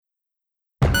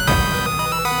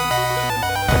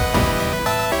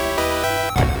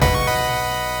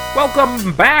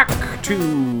Welcome back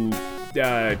to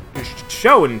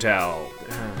Show and Tell.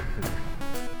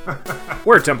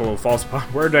 We're Temple of False Pawn.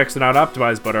 We're Dex not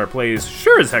optimized, but our plays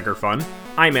sure as heck are fun.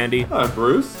 I'm Andy.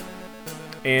 Bruce.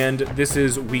 And this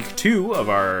is week 2 of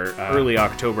our early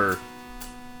October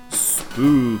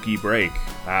spooky break.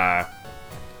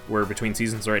 We're between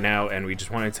seasons right now, and we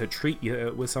just wanted to treat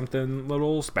you with something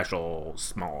little special,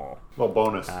 small. Well,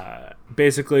 bonus.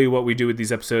 Basically, what we do with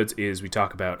these episodes is we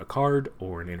talk about a card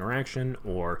or an interaction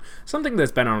or something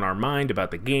that's been on our mind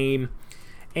about the game,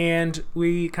 and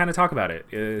we kind of talk about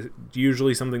it.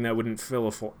 Usually something that wouldn't fill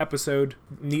a full episode,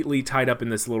 neatly tied up in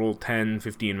this little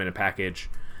 10-15 minute package,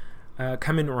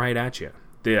 coming right at you.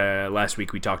 Last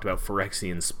week we talked about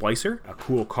Phyrexian Splicer, a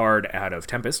cool card out of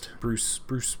Tempest. Bruce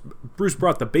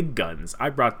brought the big guns. I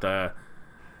brought the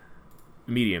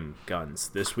medium guns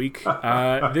this week.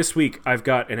 This week I've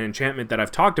got an enchantment that I've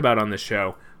talked about on the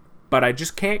show, but I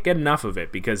just can't get enough of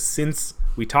it because since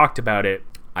we talked about it,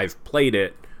 I've played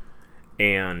it,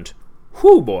 and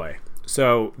whoo boy.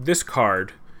 So this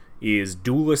card is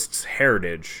Duelist's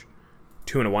Heritage,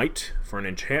 2 and a white for an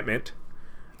enchantment,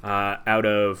 out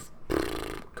of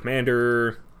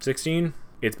Commander 16.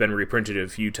 It's been reprinted a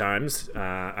few times.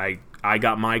 I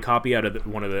got my copy out of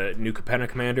one of the New Capenna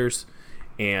commanders,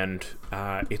 and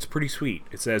it's pretty sweet.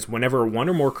 It says, whenever one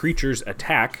or more creatures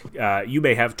attack, you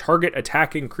may have target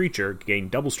attacking creature gain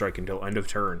double strike until end of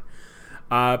turn.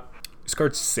 This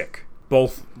card's sick.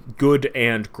 Both good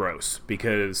and gross,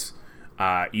 because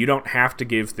you don't have to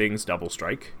give things double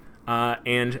strike,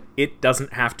 and it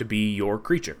doesn't have to be your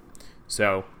creature.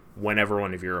 So whenever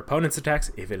one of your opponents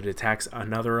attacks, if it attacks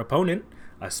another opponent,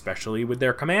 especially with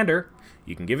their commander,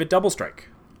 you can give it double strike.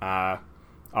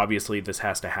 Obviously, this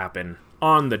has to happen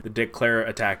on the declare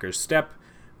attacker's step,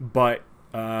 but,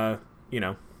 after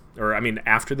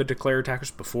the declare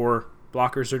attackers, before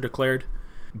blockers are declared.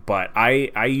 But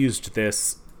I used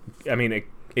this,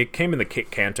 it came in the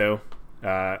Kit Kanto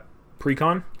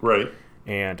precon. Right.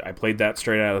 And I played that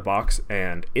straight out of the box,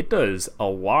 and it does a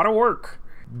lot of work.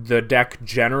 The deck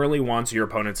generally wants your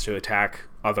opponents to attack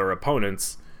other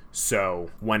opponents,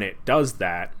 so when it does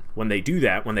that, when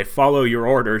they follow your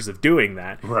orders of doing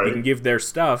that, right, you can give their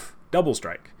stuff double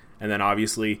strike. And then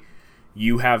obviously,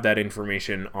 you have that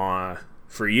information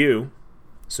for you,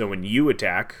 so when you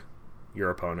attack your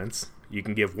opponents, you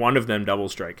can give one of them double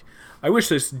strike. I wish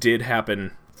this did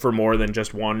happen for more than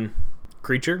just one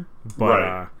creature, but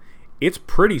right, it's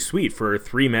pretty sweet for a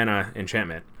 3-mana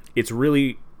enchantment.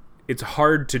 It's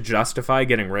hard to justify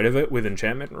getting rid of it with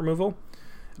enchantment removal,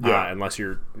 unless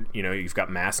you've got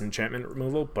mass enchantment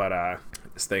removal. But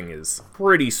this thing is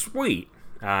pretty sweet,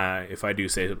 if I do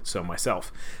say so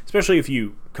myself. Especially if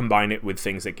you combine it with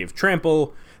things that give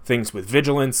trample, things with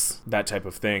vigilance, that type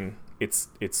of thing. It's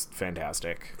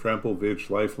fantastic. Trample, Vig,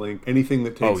 Lifelink, anything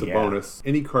that takes a bonus.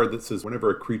 Any card that says whenever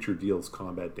a creature deals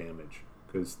combat damage,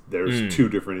 because there's 2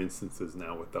 different instances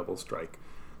now with double strike.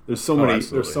 There's so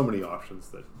many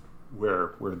options that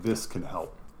where this can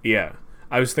help. Yeah.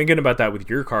 I was thinking about that with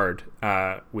your card,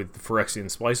 with Phyrexian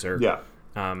Splicer. Yeah.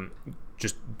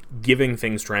 Just giving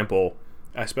things trample,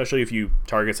 especially if you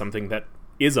target something that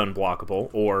is unblockable,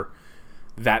 or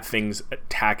that thing's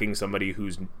attacking somebody who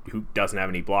doesn't have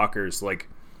any blockers, like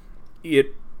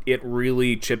it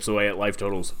really chips away at life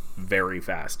totals very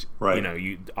fast. Right.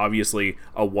 You obviously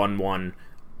a 1/1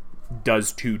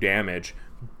 does 2 damage,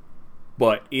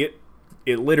 but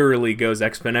it literally goes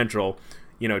exponential.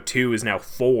 2 is now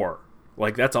 4.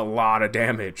 Like, that's a lot of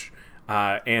damage.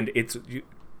 And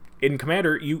in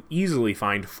Commander, you easily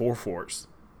find 4/4s,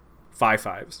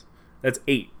 5/5s. That's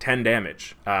 8-10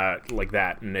 damage, like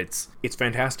that. And it's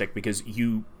fantastic because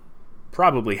you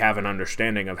probably have an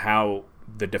understanding of how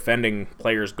the defending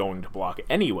player is going to block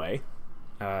anyway.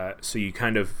 So you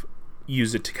kind of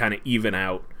use it to kind of even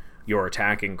out your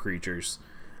attacking creatures,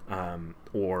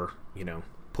 or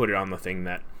put it on the thing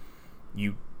that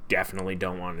you definitely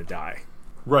don't want to die.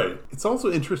 Right. It's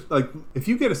also interesting, like, if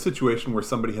you get a situation where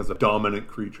somebody has a dominant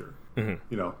creature,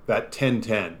 that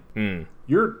 10/10,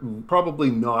 you're probably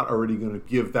not already going to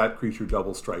give that creature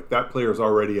double strike. That player's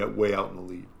already way out in the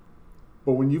lead.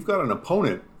 But when you've got an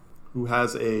opponent who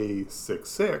has a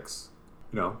 6/6,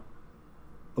 a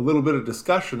little bit of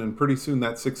discussion, and pretty soon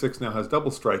that 6/6 now has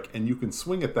double strike, and you can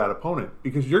swing at that opponent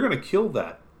because you're going to kill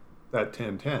that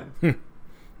 10/10.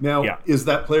 Now, is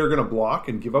that player going to block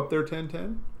and give up their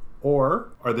 10/10?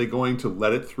 Or are they going to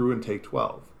let it through and take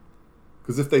 12?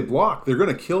 Because if they block, they're going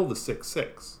to kill the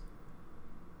 6/6.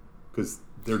 Because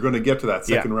they're going to get to that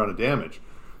second round of damage.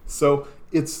 So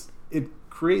it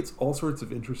creates all sorts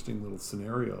of interesting little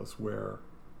scenarios where,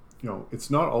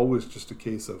 it's not always just a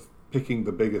case of picking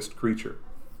the biggest creature.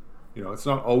 It's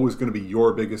not always going to be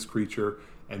your biggest creature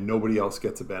and nobody else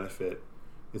gets a benefit.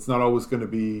 It's not always going to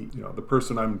be, the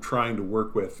person I'm trying to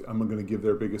work with, I'm going to give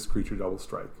their biggest creature double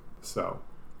strike. So,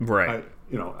 right.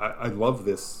 I love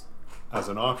this as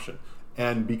an option.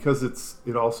 And because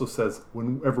it also says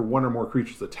whenever one or more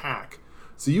creatures attack,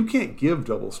 so you can't give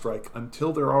double strike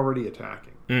until they're already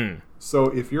attacking. So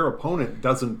if your opponent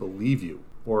doesn't believe you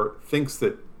or thinks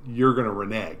that you're going to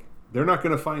renege, they're not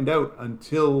going to find out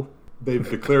until they've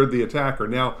declared the attacker.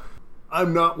 Now,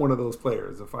 I'm not one of those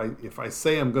players. If I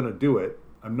say I'm going to do it,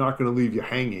 I'm not going to leave you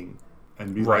hanging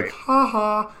and be like, ha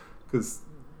ha, because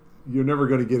you're never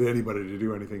going to get anybody to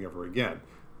do anything ever again.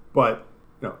 But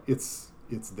it's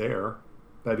there.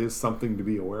 That is something to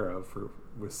be aware of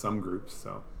with some groups.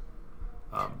 So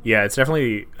yeah, it's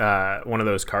definitely one of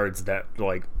those cards that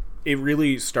it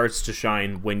really starts to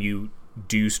shine when you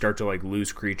do start to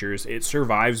lose creatures. It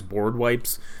survives board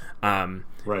wipes, right.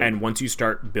 And once you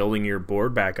start building your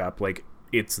board back up,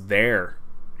 it's there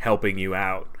helping you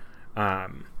out,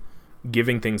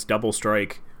 giving things double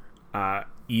strike,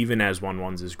 even as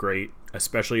 1/1s is great,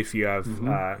 especially if you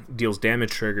have deals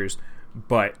damage triggers.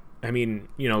 But I mean,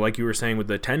 like you were saying with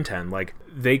the 10/10,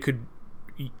 they could,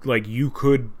 you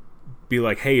could be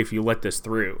like, hey, if you let this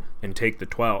through and take the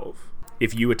 12,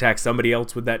 if you attack somebody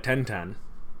else with that 10/10,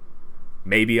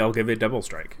 maybe I'll give it double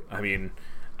strike. I mean,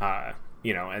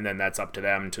 and then that's up to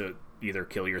them to either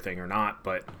kill your thing or not.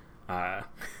 But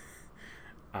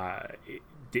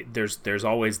there's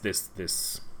always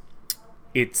this.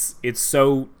 It's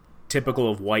so typical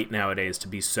of white nowadays to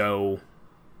be so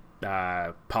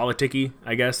politicky,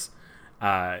 I guess,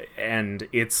 and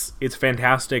it's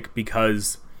fantastic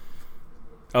because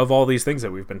of all these things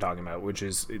that we've been talking about, which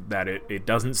is that it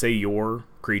doesn't say your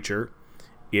creature,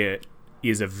 it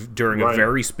is during a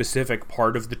very specific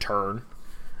part of the turn.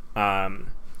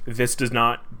 This does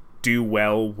not do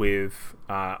well with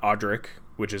Odric,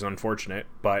 which is unfortunate,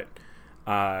 but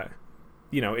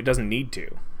it doesn't need to.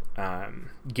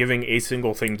 Giving a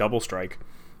single thing double strike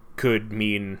could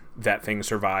mean that thing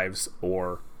survives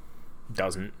or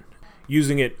doesn't.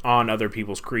 Using it on other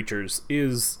people's creatures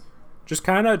is just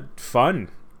kind of fun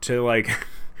to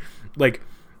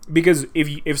because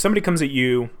if somebody comes at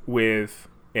you with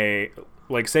a,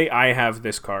 say I have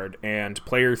this card and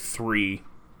player 3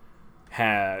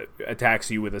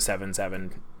 attacks you with a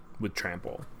 7/7 with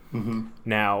trample. Mm-hmm.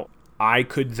 Now I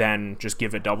could then just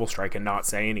give it double strike and not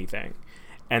say anything,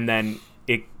 and then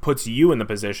it puts you in the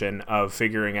position of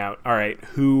figuring out, all right,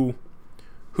 who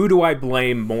do I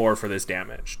blame more for this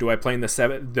damage? Do I blame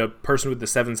the person with the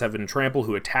 7/7 trample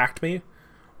who attacked me,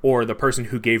 or the person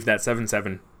who gave that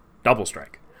 7/7 double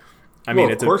strike? I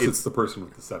mean, of course it's the person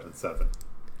with the 7/7.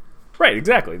 Right,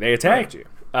 exactly. They attacked you.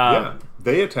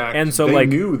 They attacked, and so they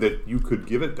knew that you could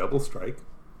give it double strike.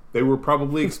 They were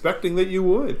probably expecting that you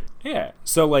would. Yeah.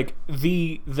 So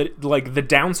the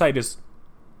downside is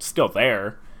still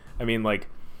there. I mean,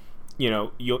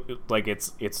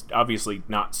 it's obviously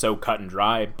not so cut and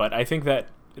dry, but I think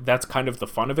that's kind of the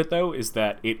fun of it, though, is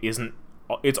that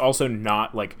it's also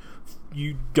not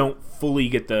you don't fully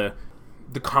get the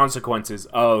consequences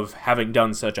of having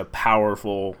done such a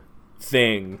powerful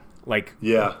thing,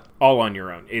 all on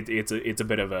your own. It's a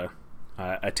bit of a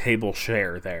table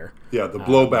share there. Yeah, the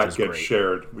blowback gets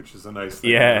shared, which is a nice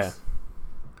thing. Yeah.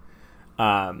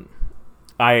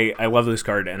 I love this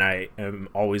card, and I am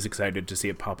always excited to see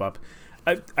it pop up.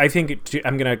 I think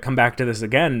I'm going to come back to this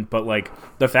again, but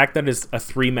the fact that it's a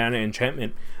 3-mana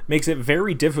enchantment makes it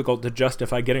very difficult to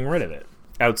justify getting rid of it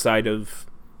outside of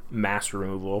mass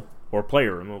removal or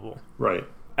player removal. Right.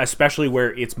 Especially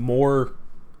where it's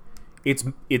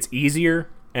easier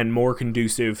and more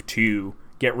conducive to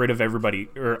get rid of everybody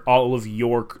or all of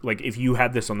your, if you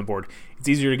had this on the board, it's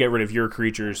easier to get rid of your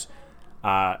creatures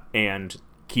and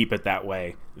keep it that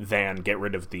way than get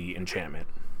rid of the enchantment,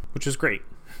 which is great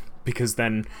because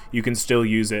then you can still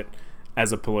use it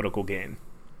as a political game.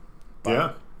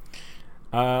 But,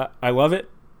 I love it.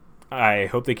 I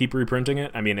hope they keep reprinting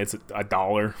it. I mean, it's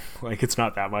 $1. It's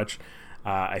not that much.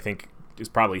 I think it's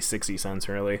probably 60 cents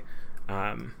really.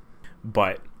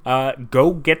 But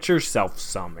go get yourself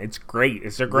some. It's great.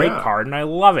 It's a great card, and I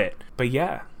love it. But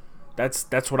yeah,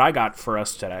 that's what I got for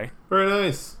us today. Very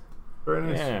nice. Very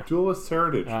nice. Yeah. Duelist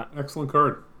Heritage. Excellent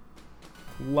card.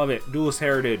 Love it. Duelist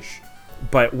Heritage.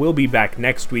 But we'll be back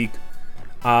next week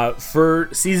for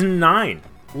Season 9.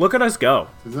 Look at us go.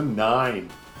 Season 9.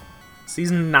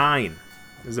 Season 9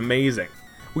 is amazing.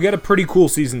 We got a pretty cool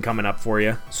season coming up for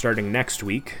you starting next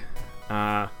week.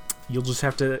 You'll just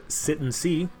have to sit and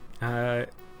see.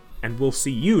 And we'll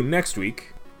see you next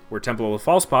week. We're Temple of the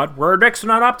False Pod, where our decks are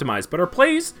not optimized, but our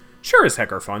plays sure as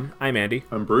heck are fun. I'm Andy.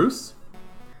 I'm Bruce.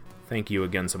 Thank you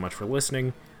again so much for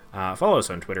listening. Follow us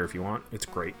on Twitter if you want. It's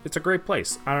great. It's a great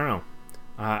place. I don't know.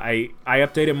 I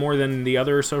update it more than the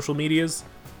other social medias,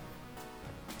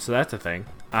 so that's a thing.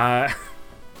 Yeah,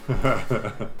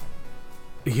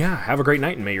 have a great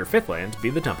night, and may your fifth land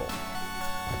be the temple.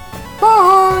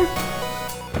 Bye!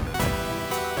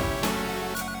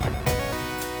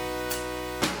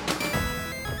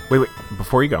 Wait,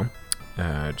 before you go,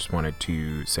 I just wanted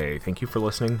to say thank you for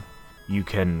listening. You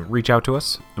can reach out to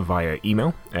us via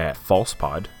email at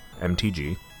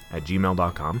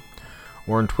falsepodmtg@gmail.com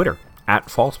or on Twitter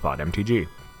 @falsepodmtg.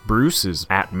 Bruce is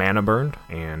 @manaburned,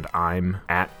 and I'm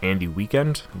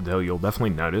 @AndyWeekend, though you'll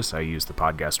definitely notice I use the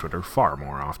podcast Twitter far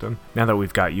more often. Now that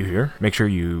we've got you here, make sure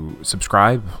you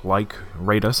subscribe, like,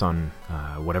 rate us on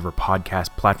whatever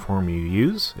podcast platform you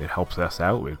use. It helps us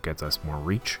out. It gets us more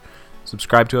reach.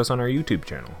 Subscribe to us on our YouTube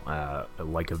channel.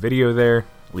 Like a video there.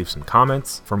 Leave some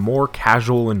comments for more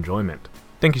casual enjoyment.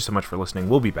 Thank you so much for listening.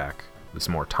 We'll be back with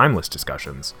some more timeless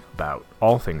discussions about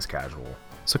all things casual.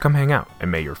 So come hang out,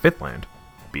 and may your fifth land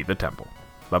be the temple.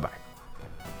 Bye-bye.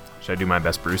 Should I do my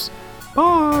best, Bruce?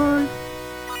 Bye!